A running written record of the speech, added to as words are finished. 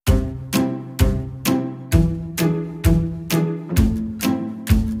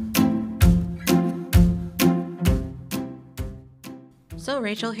So,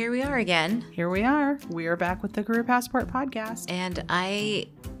 Rachel, here we are again. Here we are. We are back with the Career Passport podcast. And I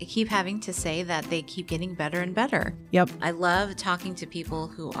keep having to say that they keep getting better and better. Yep. I love talking to people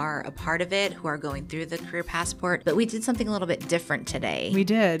who are a part of it, who are going through the Career Passport, but we did something a little bit different today. We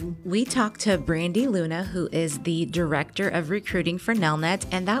did. We talked to Brandy Luna, who is the Director of Recruiting for Nelnet,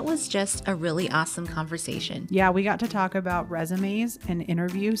 and that was just a really awesome conversation. Yeah, we got to talk about resumes and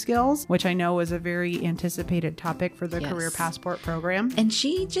interview skills, which I know is a very anticipated topic for the Career Passport program. And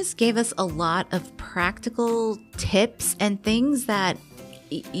she just gave us a lot of practical tips and things that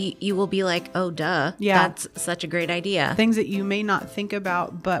you will be like, oh, duh. Yeah. That's such a great idea. Things that you may not think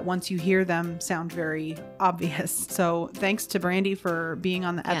about, but once you hear them, sound very obvious. So thanks to Brandy for being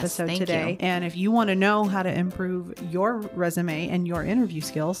on the episode today. And if you want to know how to improve your resume and your interview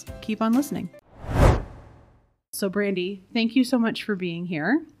skills, keep on listening. So Brandy, thank you so much for being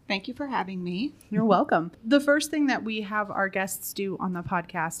here. Thank you for having me. You're welcome. The first thing that we have our guests do on the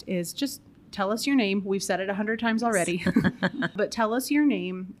podcast is just tell us your name. We've said it 100 times already, but tell us your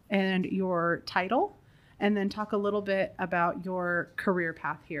name and your title, and then talk a little bit about your career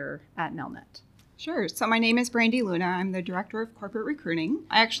path here at Nelnet. Sure. So my name is Brandy Luna. I'm the Director of Corporate Recruiting.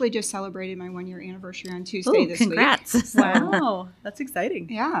 I actually just celebrated my 1-year anniversary on Tuesday this congrats. week. Wow, that's exciting.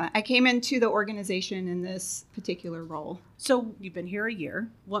 Yeah, I came into the organization in this particular role. So you've been here a year.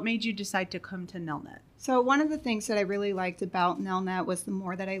 What made you decide to come to Nelnet? So one of the things that I really liked about Nelnet was the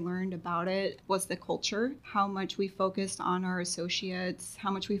more that I learned about it was the culture, how much we focused on our associates,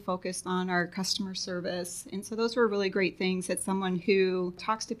 how much we focused on our customer service. And so those were really great things that someone who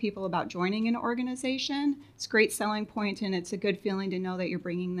talks to people about joining an organization, it's a great selling point, and it's a good feeling to know that you're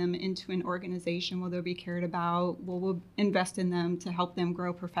bringing them into an organization where they'll be cared about, we'll invest in them to help them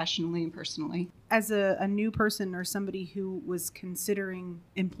grow professionally and personally. As a new person or somebody who was considering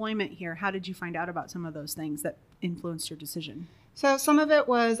employment here, how did you find out about some of those things that influenced your decision? So some of it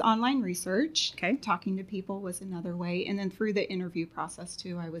was online research. Okay. Talking to people was another way. And then through the interview process,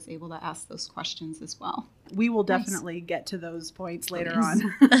 too, I was able to ask those questions as well. We will definitely get to those points later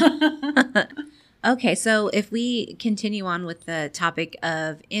on. Okay, so if we continue on with the topic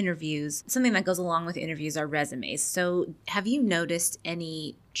of interviews, something that goes along with interviews are resumes. So have you noticed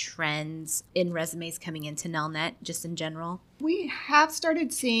any trends in resumes coming into Nelnet, just in general? We have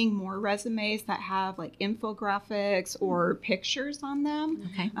started seeing more resumes that have like infographics or pictures on them.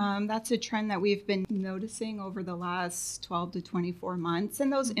 Okay. That's a trend that we've been noticing over the last 12 to 24 months.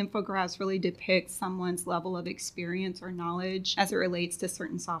 And those infographics really depict someone's level of experience or knowledge as it relates to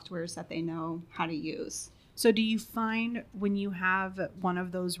certain softwares that they know how to use. So do you find when you have one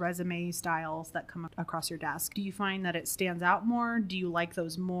of those resume styles that come across your desk, do you find that it stands out more? Do you like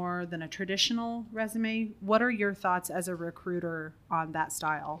those more than a traditional resume? What are your thoughts as a recruiter on that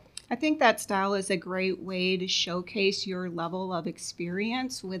style? I think that style is a great way to showcase your level of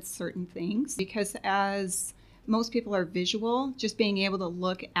experience with certain things, because as most people are visual, just being able to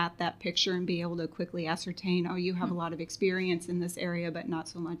look at that picture and be able to quickly ascertain, oh, you have a lot of experience in this area, but not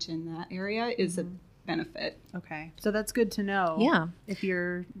so much in that area is a benefit. Okay. So that's good to know. Yeah. If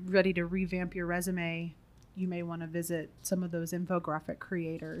you're ready to revamp your resume, you may want to visit some of those infographic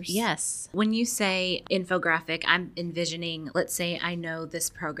creators. Yes. When you say infographic, I'm envisioning, let's say I know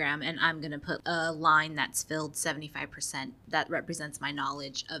this program and I'm going to put a line that's filled 75% that represents my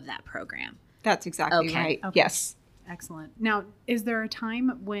knowledge of that program. That's exactly right. Okay. Yes. Excellent. Now, is there a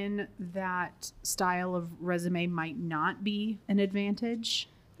time when that style of resume might not be an advantage?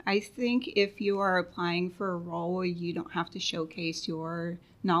 I think if you are applying for a role where you don't have to showcase your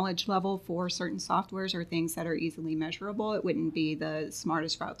knowledge level for certain softwares or things that are easily measurable, it wouldn't be the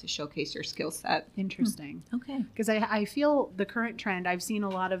smartest route to showcase your skill set. Interesting. Okay. Because I feel the current trend, I've seen a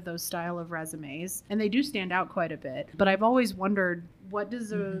lot of those style of resumes, and they do stand out quite a bit. But I've always wondered, what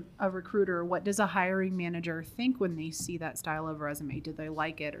does a recruiter, what does a hiring manager think when they see that style of resume? Do they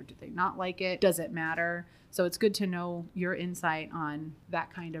like it or do they not like it? Does it matter? So it's good to know your insight on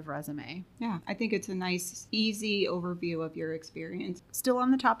that kind of resume. Yeah, I think it's a nice, easy overview of your experience. Still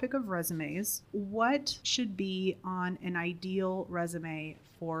on the topic of resumes, what should be on an ideal resume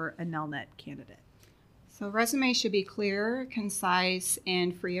for a Nelnet candidate? So resumes should be clear, concise,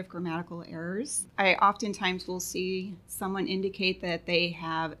 and free of grammatical errors. I oftentimes will see someone indicate that they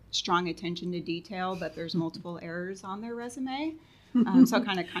have strong attention to detail, but there's multiple errors on their resume. So it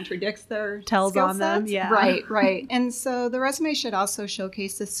kind of contradicts their tells skill on them. sets. Yeah. Right. And so the resume should also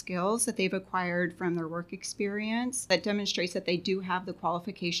showcase the skills that they've acquired from their work experience that demonstrates that they do have the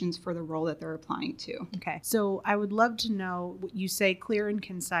qualifications for the role that they're applying to. Okay. So I would love to know, you say clear and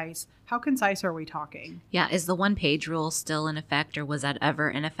concise. How concise are we talking? Yeah. Is the 1-page rule still in effect, or was that ever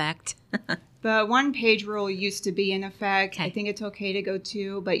in effect? The 1-page rule used to be in effect. Okay. I think it's okay to go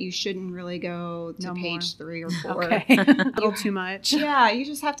 2, but you shouldn't really go to No page more. 3 or 4. Okay. A little too much. Yeah, you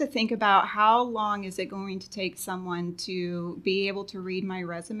just have to think about how long is it going to take someone to be able to read my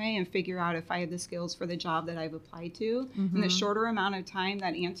resume and figure out if I have the skills for the job that I've applied to. And the shorter amount of time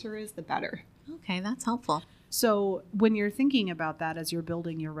that answer is, the better. Okay, that's helpful. So when you're thinking about that as you're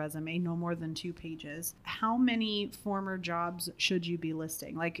building your resume, no more than 2 pages, how many former jobs should you be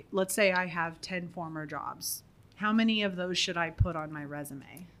listing? Like, let's say I have 10 former jobs. How many of those should I put on my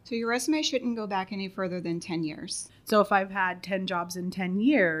resume? So your resume shouldn't go back any further than 10 years. So if I've had 10 jobs in 10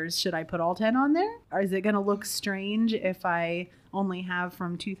 years, should I put all 10 on there? Or is it going to look strange if I only have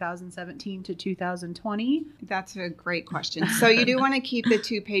from 2017 to 2020? That's a great question. So you do want to keep the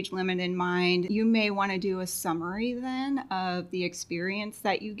 2-page limit in mind. You may want to do a summary then of the experience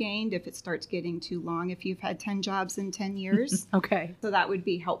that you gained if it starts getting too long, if you've had 10 jobs in 10 years. Okay. So that would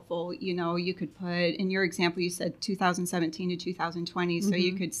be helpful. You know, you could put, in your example, you said 2017 to 2020. So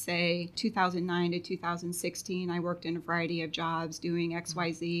you could say 2009 to 2016, I worked in a variety of jobs doing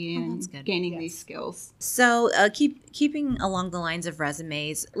XYZ and that's good. gaining Yes. these skills. So, keeping along the lines of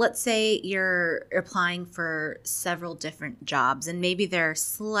resumes, let's say you're applying for several different jobs and maybe they're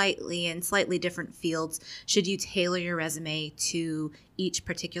slightly different fields. Should you tailor your resume to each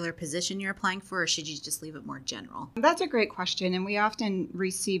particular position you're applying for, or should you just leave it more general? That's a great question, and we often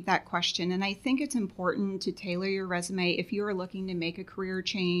receive that question. And I think it's important to tailor your resume if you are looking to make a career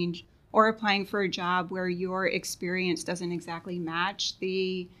change or applying for a job where your experience doesn't exactly match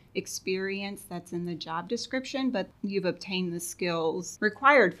the experience that's in the job description, but you've obtained the skills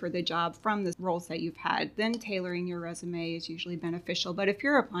required for the job from the roles that you've had. Then tailoring your resume is usually beneficial. But if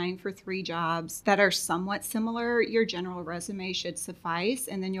you're applying for 3 jobs that are somewhat similar, your general resume should suffice,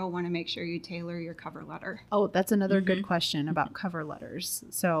 and then you'll want to make sure you tailor your cover letter. Oh, that's another good question about cover letters.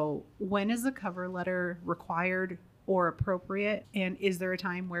 So when is a cover letter required or appropriate? And is there a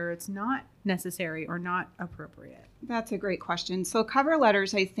time where it's not necessary or not appropriate? That's a great question. So cover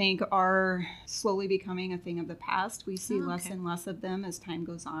letters, I think, are slowly becoming a thing of the past. We see less and less of them as time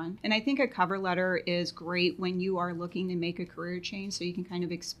goes on. And I think a cover letter is great when you are looking to make a career change, so you can kind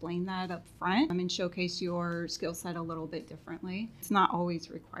of explain that up front and showcase your skill set a little bit differently. It's not always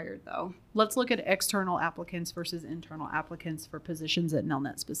required, though. Let's look at external applicants versus internal applicants for positions at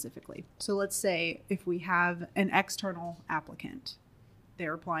Nelnet specifically. So let's say if we have an external applicant,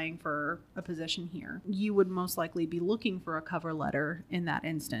 they're applying for a position here, you would most likely be looking for a cover letter in that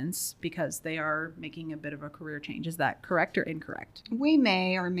instance because they are making a bit of a career change. Is that correct or incorrect? We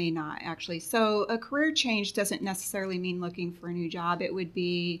may or may not, actually. So a career change doesn't necessarily mean looking for a new job. It would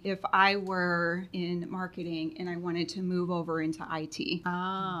be if I were in marketing and I wanted to move over into IT.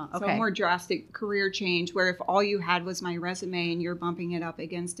 Ah, So okay. a more drastic career change where if all you had was my resume and you're bumping it up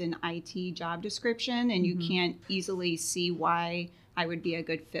against an IT job description and you can't easily see why I would be a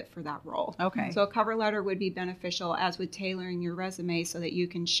good fit for that role. Okay. So a cover letter would be beneficial, as with tailoring your resume so that you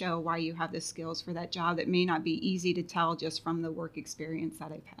can show why you have the skills for that job that may not be easy to tell just from the work experience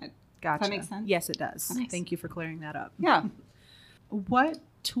that I've had. Gotcha. Does that make sense? Yes, it does. Nice. Thank you for clearing that up. Yeah. What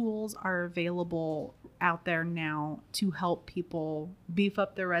tools are available out there now to help people beef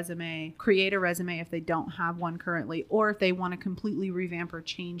up their resume, create a resume if they don't have one currently, or if they want to completely revamp or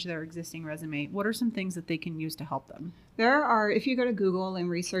change their existing resume? What are some things that they can use to help them? There are, if you go to Google and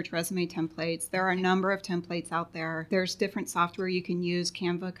research resume templates, there are a number of templates out there. There's different software you can use.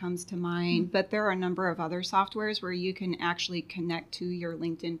 Canva comes to mind, but there are a number of other softwares where you can actually connect to your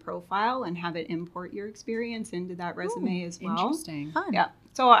LinkedIn profile and have it import your experience into that resume as well. Interesting. Fun. Yeah.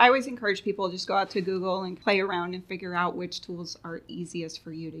 So I always encourage people to just go out to Google and play around and figure out which tools are easiest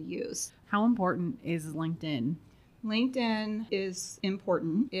for you to use. How important is LinkedIn? LinkedIn is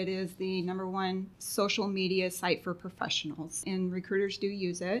important. It is the #1 social media site for professionals, and recruiters do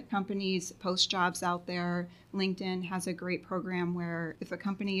use it. Companies post jobs out there. LinkedIn has a great program where if a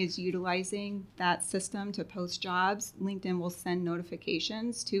company is utilizing that system to post jobs, LinkedIn will send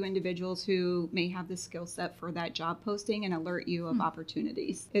notifications to individuals who may have the skill set for that job posting and alert you of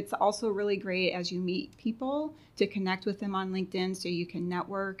opportunities. It's also really great as you meet people to connect with them on LinkedIn so you can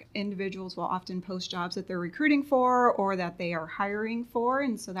network. Individuals will often post jobs that they're recruiting for or that they are hiring for,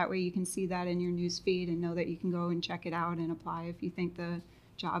 and so that way you can see that in your news feed and know that you can go and check it out and apply if you think the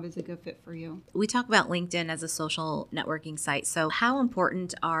job is a good fit for you. We talk about LinkedIn as a social networking site. So how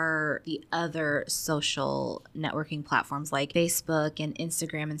important are the other social networking platforms like Facebook and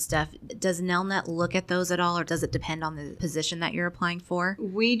Instagram and stuff? Does Nelnet look at those at all, or does it depend on the position that you're applying for?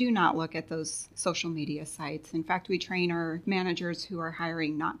 We do not look at those social media sites. In fact, we train our managers who are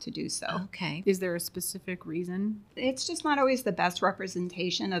hiring not to do so. Okay. Is there a specific reason? It's just not always the best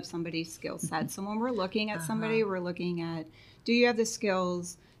representation of somebody's skill set. So when we're looking at somebody, we're looking at, do you have the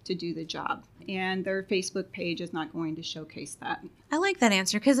skills to do the job? And their Facebook page is not going to showcase that. I like that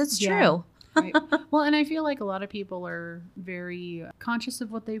answer because it's Yeah. true. Right? Well, and I feel like a lot of people are very conscious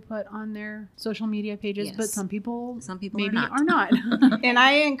of what they put on their social media pages, Yes. but some people are maybe not. are not. And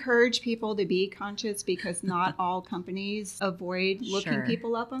I encourage people to be conscious because not all companies avoid looking Sure.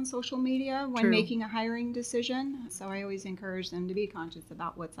 people up on social media when True. making a hiring decision. So I always encourage them to be conscious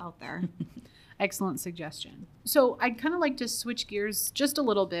about what's out there. Excellent suggestion. So I'd kind of like to switch gears just a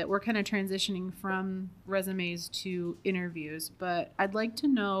little bit. We're kind of transitioning from resumes to interviews, but I'd like to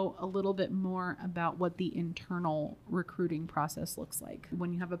know a little bit more about what the internal recruiting process looks like.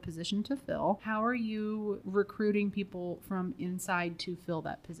 When you have a position to fill, how are you recruiting people from inside to fill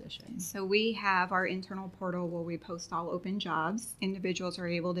that position? So we have our internal portal where we post all open jobs. Individuals are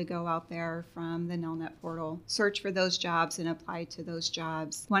able to go out there from the Nelnet portal, search for those jobs and apply to those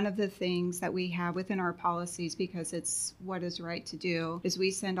jobs. One of the things that we have within our policies, because it's what is right to do, is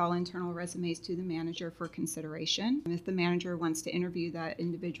we send all internal resumes to the manager for consideration. And if the manager wants to interview that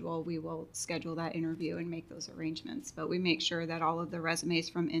individual, we will schedule that interview and make those arrangements. But we make sure that all of the resumes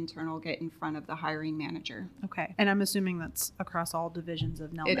from internal get in front of the hiring manager. Okay. And I'm assuming that's across all divisions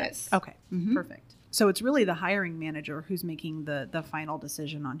of Nelnet. It is. Okay. Mhm. Perfect. So it's really the hiring manager who's making the final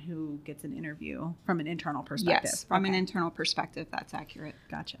decision on who gets an interview from an internal perspective. Yes, from an Okay. internal perspective, that's accurate.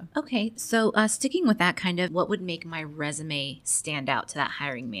 Gotcha. Okay, so sticking with that kind of, what would make my resume stand out to that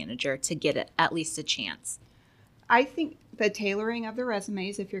hiring manager to get at least a chance? I think the tailoring of the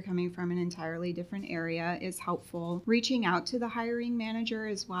resumes, if you're coming from an entirely different area, is helpful. Reaching out to the hiring manager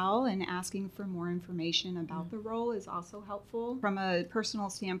as well and asking for more information about the role is also helpful. From a personal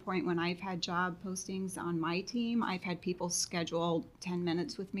standpoint, when I've had job postings on my team, I've had people schedule 10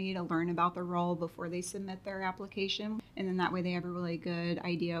 minutes with me to learn about the role before they submit their application. And then that way they have a really good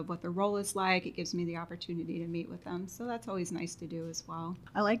idea of what the role is like. It gives me the opportunity to meet with them. So that's always nice to do as well.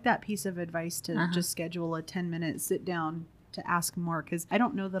 I like that piece of advice to just schedule a 10-minute sit down to ask more, because I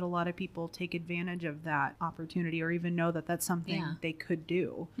don't know that a lot of people take advantage of that opportunity or even know that that's something Yeah. they could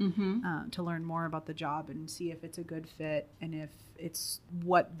do Mm-hmm. to learn more about the job and see if it's a good fit and if it's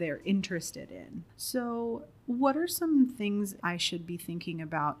what they're interested in. So what are some things I should be thinking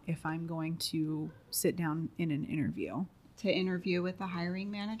about if I'm going to sit down in an interview? To interview with the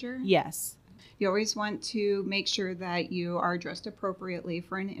hiring manager? Yes. You always want to make sure that you are dressed appropriately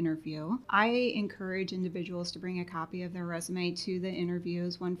for an interview. I encourage individuals to bring a copy of their resume to the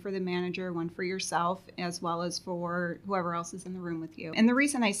interviews, one for the manager, one for yourself, as well as for whoever else is in the room with you. And the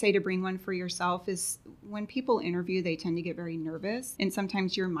reason I say to bring one for yourself is when people interview, they tend to get very nervous. And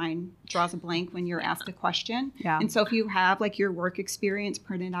sometimes your mind draws a blank when you're asked a question. Yeah. And so if you have like your work experience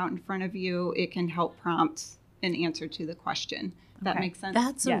printed out in front of you, it can help prompt an answer to the question. That Okay. makes sense?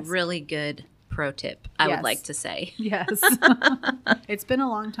 That's Yes. a really good pro tip, I Yes. would like to say. Yes. It's been a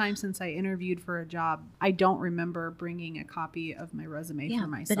long time since I interviewed for a job. I don't remember bringing a copy of my resume for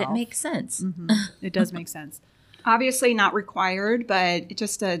myself. but it makes sense. Mhm. It does make sense. Obviously not required, but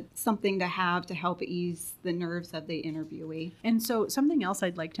just something to have to help ease the nerves of the interviewee. And so something else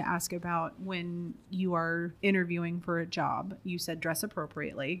I'd like to ask about when you are interviewing for a job, you said dress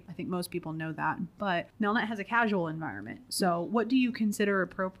appropriately. I think most people know that, but Nelnet has a casual environment. So what do you consider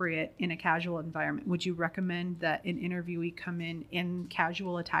appropriate in a casual environment? Would you recommend that an interviewee come in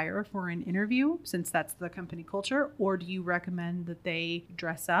casual attire for an interview, since that's the company culture? Or do you recommend that they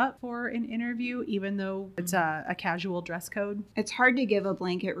dress up for an interview, even though it's a casual dress code? It's hard to give a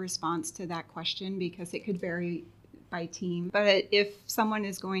blanket response to that question because it could vary by team. But if someone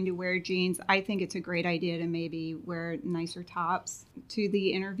is going to wear jeans, I think it's a great idea to maybe wear nicer tops to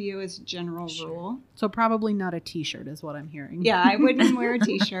the interview as a general rule. So probably not a t-shirt is what I'm hearing. Yeah, I wouldn't wear a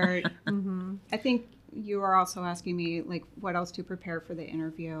t-shirt. Mm-hmm. I think you are also asking me like what else to prepare for the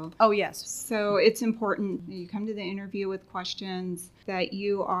interview. Oh, yes. So it's important that you come to the interview with questions, that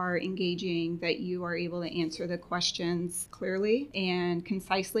you are engaging, that you are able to answer the questions clearly and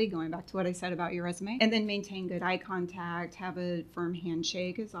concisely, going back to what I said about your resume, and then maintain good eye contact, have a firm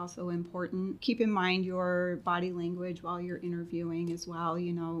handshake is also important. Keep in mind your body language while you're interviewing as well,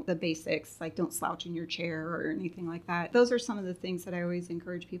 you know, the basics, like don't slouch in your chair or anything like that. Those are some of the things that I always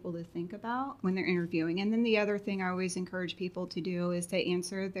encourage people to think about when they're interviewing. interviewing. And then the other thing I always encourage people to do is to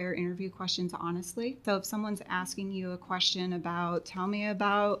answer their interview questions honestly. So if someone's asking you a question about, tell me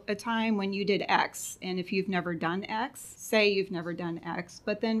about a time when you did X, and if you've never done X, say you've never done X,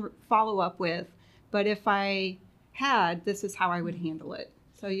 but then follow up with, but if I had, this is how I would handle it.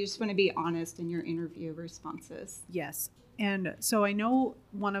 So you just want to be honest in your interview responses. Yes. And so I know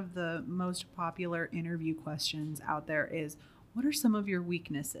one of the most popular interview questions out there is, what are some of your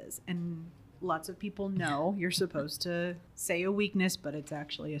weaknesses? And lots of people know you're supposed to say a weakness, but it's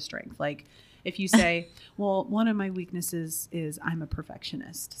actually a strength. Like if you say, well, one of my weaknesses is I'm a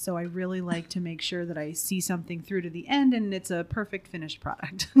perfectionist. So I really like to make sure that I see something through to the end and it's a perfect finished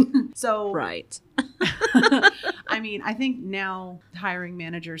product. So Right. I mean, I think now hiring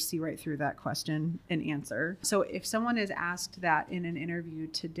managers see right through that question and answer. So if someone is asked that in an interview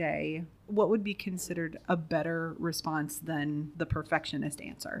today, what would be considered a better response than the perfectionist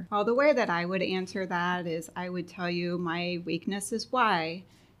answer? Well, the way that I would answer that is I would tell you my weakness is Y,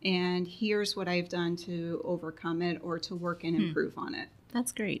 and here's what I've done to overcome it or to work and improve on it.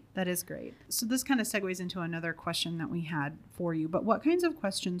 That's great. That is great. So this kind of segues into another question that we had for you. But what kinds of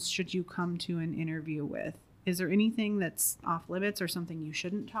questions should you come to an interview with? Is there anything that's off limits or something you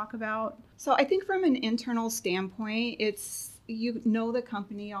shouldn't talk about? So I think from an internal standpoint, it's you know the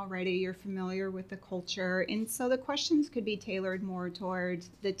company already, you're familiar with the culture, and so the questions could be tailored more towards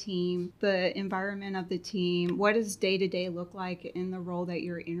the team, the environment of the team. What does day-to-day look like in the role that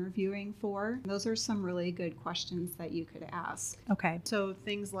you're interviewing for? Those are some really good questions that you could ask. Okay, so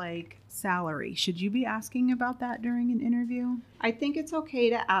things like salary, should you be asking about that during an interview? I think it's okay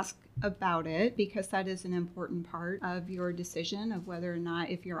to ask about it because that is an important part of your decision of whether or not,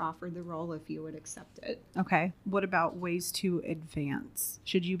 if you're offered the role, if you would accept it. Okay. What about ways to advance?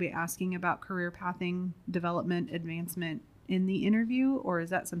 Should you be asking about career pathing, development, advancement in the interview, or is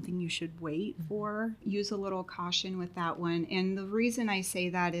that something you should wait for? Use a little caution with that one. And the reason I say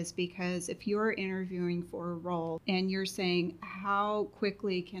that is because if you're interviewing for a role and you're saying, how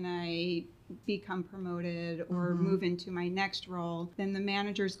quickly can I become promoted or move into my next role, then the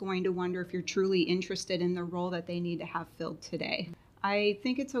manager is going to wonder if you're truly interested in the role that they need to have filled today. I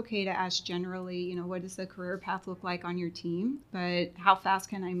think it's okay to ask generally, what does the career path look like on your team? But how fast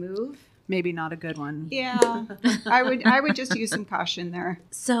can I move? Maybe not a good one. Yeah, I would just use some caution there.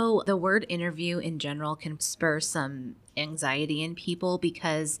 So the word interview in general can spur some anxiety in people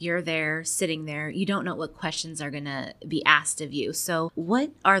because you're there, sitting there. You don't know what questions are going to be asked of you. So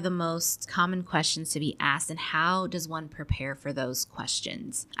what are the most common questions to be asked and how does one prepare for those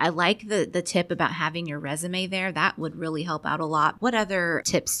questions? I like the tip about having your resume there. That would really help out a lot. What other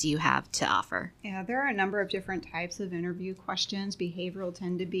tips do you have to offer? Yeah, there are a number of different types of interview questions. Behavioral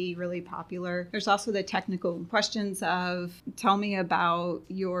tend to be really popular. There's also the technical questions of tell me about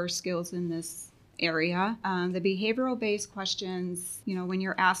your skills in this area. The behavioral based questions, when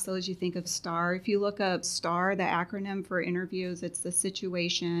you're asked those, you think of STAR. If you look up STAR, the acronym for interviews, it's the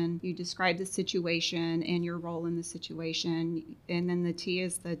situation. You describe the situation and your role in the situation. And then the T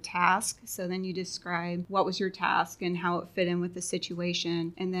is the task. So then you describe what was your task and how it fit in with the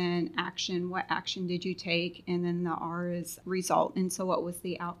situation. And then action, what action did you take? And then the R is result. And so what was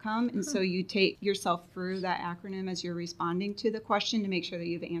the outcome? And so you take yourself through that acronym as you're responding to the question to make sure that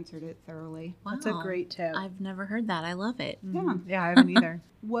you've answered it thoroughly. Wow. That's a great tip. I've never heard that. I love it. Yeah, I haven't either.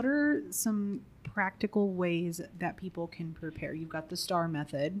 What are some practical ways that people can prepare? You've got the STAR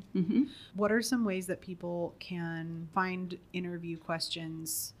method. Mm-hmm. What are some ways that people can find interview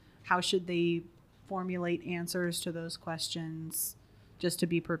questions? How should they formulate answers to those questions just to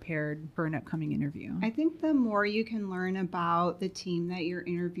be prepared for an upcoming interview? I think the more you can learn about the team that you're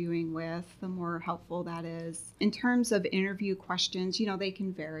interviewing with, the more helpful that is. In terms of interview questions, they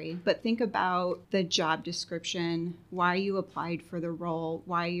can vary, but think about the job description, why you applied for the role,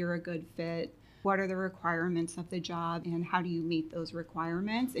 why you're a good fit, what are the requirements of the job, and how do you meet those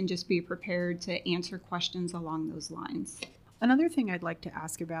requirements, and just be prepared to answer questions along those lines. Another thing I'd like to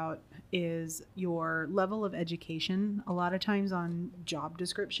ask about is your level of education. A lot of times on job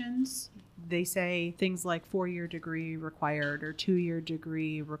descriptions, they say things like 4-year degree required or 2-year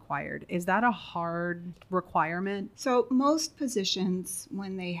degree required. Is that a hard requirement? So most positions,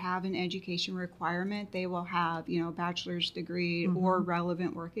 when they have an education requirement, they will have, bachelor's degree or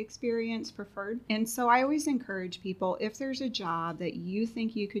relevant work experience preferred. And so I always encourage people, if there's a job that you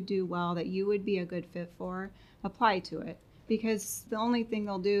think you could do well, that you would be a good fit for, apply to it. because the only thing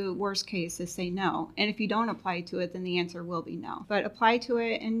they'll do, worst case, is say no. And if you don't apply to it, then the answer will be no. But apply to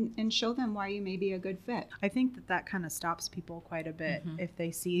it and show them why you may be a good fit. I think that kind of stops people quite a bit if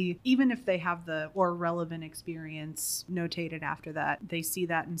they see, even if they have the or relevant experience notated after that, they see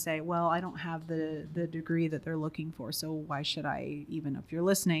that and say, well, I don't have the degree that they're looking for, so why should I, even if you're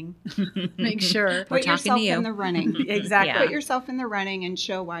listening, make sure. Put yourself in the running. Exactly. Put yourself in the running and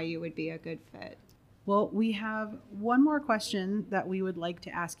show why you would be a good fit. Well, we have one more question that we would like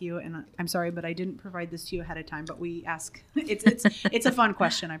to ask you, and I'm sorry, but I didn't provide this to you ahead of time, but we ask, it's a fun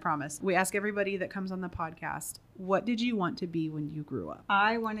question, I promise. We ask everybody that comes on the podcast, what did you want to be when you grew up?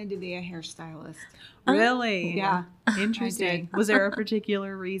 I wanted to be a hairstylist. Really? Yeah. Interesting. Was there a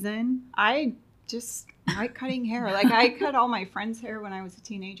particular reason? I just like cutting hair. Like, I cut all my friends' hair when I was a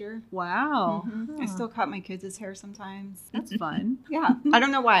teenager. Wow. I still cut my kids' hair sometimes. That's fun. Yeah. I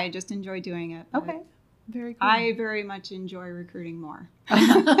don't know why. I just enjoy doing it. Okay. Very cool. I very much enjoy recruiting more.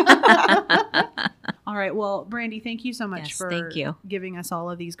 All right. Well, Brandy, thank you so much thank you. Giving us all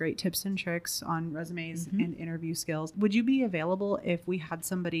of these great tips and tricks on resumes and interview skills. Would you be available if we had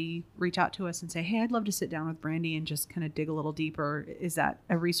somebody reach out to us and say, hey, I'd love to sit down with Brandy and just kind of dig a little deeper? Is that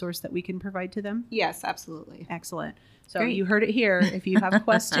a resource that we can provide to them? Yes, absolutely. Excellent. So Great. You heard it here. If you have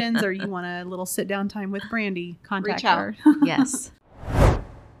questions or you want a little sit down time with Brandy, contact Reach out. her. Yes.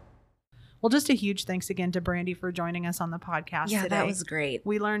 Well, just a huge thanks again to Brandy for joining us on the podcast Yeah, today. that was great.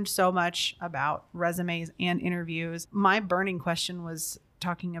 We learned so much about resumes and interviews. My burning question was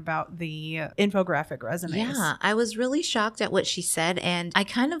talking about the infographic resumes. Yeah, I was really shocked at what she said, and I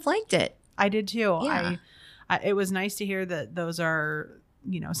kind of liked it. I did too. Yeah. It was nice to hear that those are,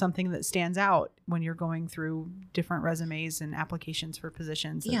 something that stands out when you're going through different resumes and applications for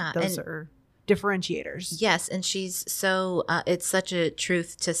positions. Yeah, Those are differentiators. Yes, and she's so it's such a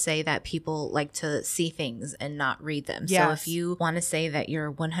truth to say that people like to see things and not read them. Yes. So if you want to say that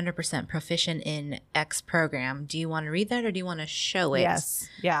you're 100% proficient in X program, do you want to read that or do you want to show it? Yes.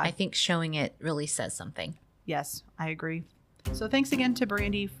 Yeah. I think showing it really says something. Yes, I agree. So thanks again to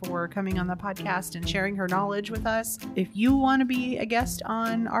Brandy for coming on the podcast and sharing her knowledge with us. If you want to be a guest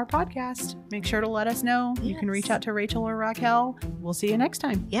on our podcast, make sure to let us know. You can reach out to Rachel or Raquel. We'll see you next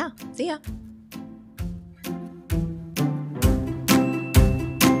time. Yeah. See ya.